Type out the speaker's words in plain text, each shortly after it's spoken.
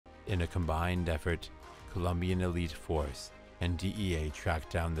In a combined effort, Colombian elite force and DEA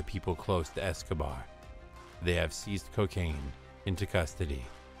tracked down the people close to Escobar. They have seized cocaine into custody,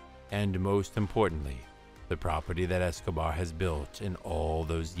 and most importantly, the property that Escobar has built in all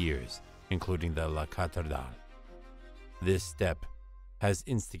those years, including the La Catedral. This step has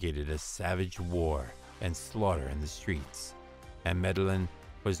instigated a savage war and slaughter in the streets, and Medellin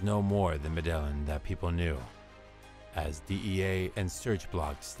was no more the Medellin that people knew. As DEA and search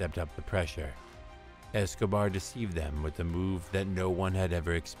blocks stepped up the pressure, Escobar deceived them with a move that no one had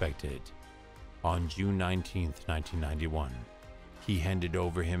ever expected. On June 19, 1991, he handed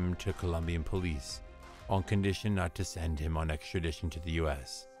over him to Colombian police on condition not to send him on extradition to the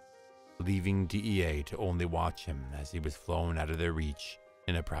US, leaving DEA to only watch him as he was flown out of their reach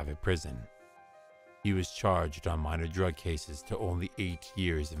in a private prison. He was charged on minor drug cases to only 8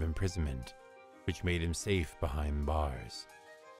 years of imprisonment, which made him safe behind bars.